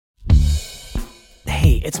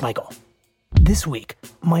Hey, it's Michael. This week,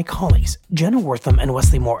 my colleagues, Jenna Wortham and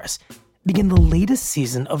Wesley Morris, begin the latest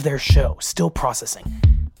season of their show, Still Processing,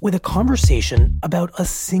 with a conversation about a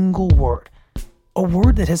single word, a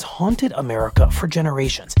word that has haunted America for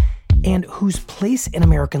generations and whose place in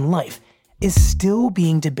American life is still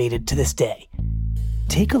being debated to this day.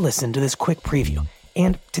 Take a listen to this quick preview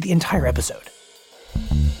and to the entire episode.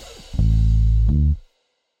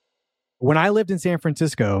 When I lived in San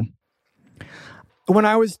Francisco, when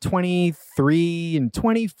I was 23 and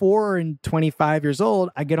 24 and 25 years old,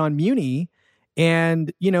 I get on Muni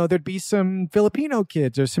and, there'd be some Filipino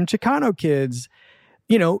kids or some Chicano kids,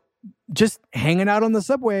 just hanging out on the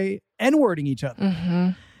subway, N-wording each other. Mm-hmm.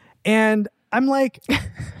 And I'm like,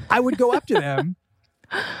 I would go up to them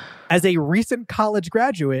as a recent college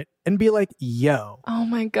graduate and be like, yo. Oh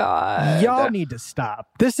my God. Y'all need to stop.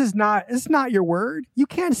 It's not your word. You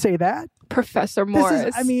can't say that. Professor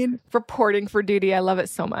Morris. This is, reporting for duty. I love it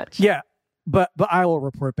so much. Yeah. But I will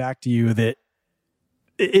report back to you that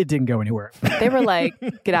it didn't go anywhere. They were like,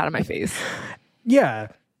 get out of my face. Yeah.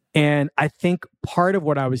 And I think part of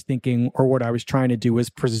what I was thinking or what I was trying to do was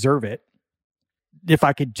preserve it. If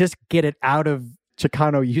I could just get it out of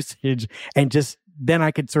Chicano usage and then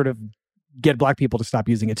I could sort of get Black people to stop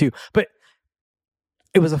using it too. But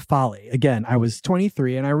it was a folly. Again, I was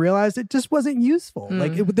 23 and I realized it just wasn't useful.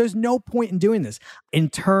 There's no point in doing this. In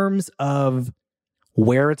terms of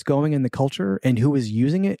where it's going in the culture and who is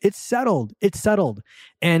using it, it's settled.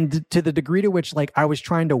 And to the degree to which I was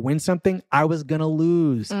trying to win something, I was going to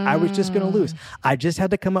lose. I was just going to lose. I just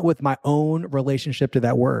had to come up with my own relationship to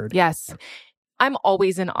that word. Yes. I'm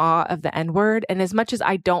always in awe of the N-word. And as much as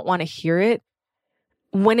I don't want to hear it,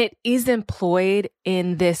 when it is employed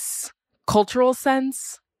in this cultural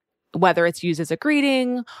sense, whether it's used as a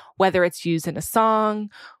greeting, whether it's used in a song,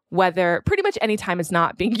 whether pretty much any time it's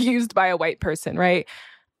not being used by a white person, right?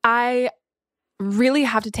 I really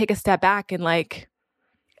have to take a step back and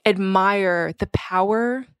admire the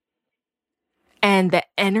power and the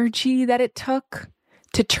energy that it took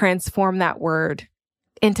to transform that word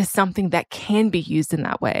into something that can be used in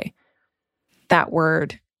that way. That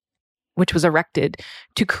word, which was erected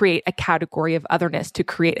to create a category of otherness, to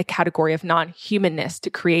create a category of non-humanness, to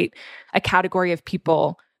create a category of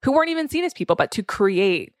people who weren't even seen as people, but to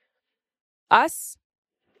create us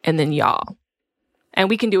and then y'all. And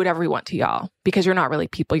we can do whatever we want to y'all because you're not really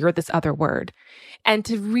people. You're this other word. And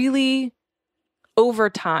to really, over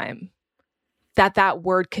time, that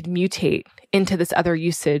word could mutate into this other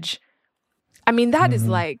usage. That is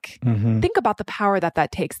think about the power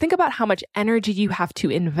that takes. Think about how much energy you have to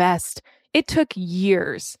invest. It took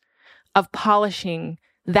years of polishing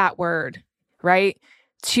that word, right?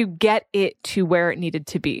 To get it to where it needed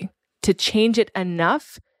to be, to change it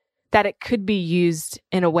enough that it could be used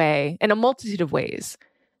in a multitude of ways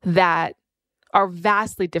that are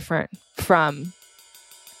vastly different from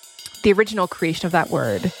the original creation of that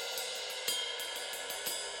word.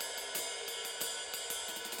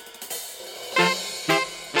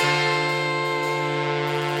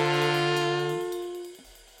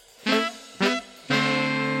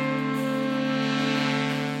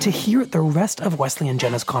 To hear the rest of Wesley and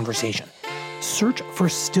Jenna's conversation, search for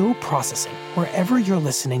Still Processing wherever you're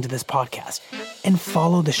listening to this podcast and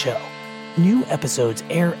follow the show. New episodes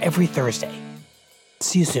air every Thursday.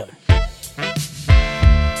 See you soon.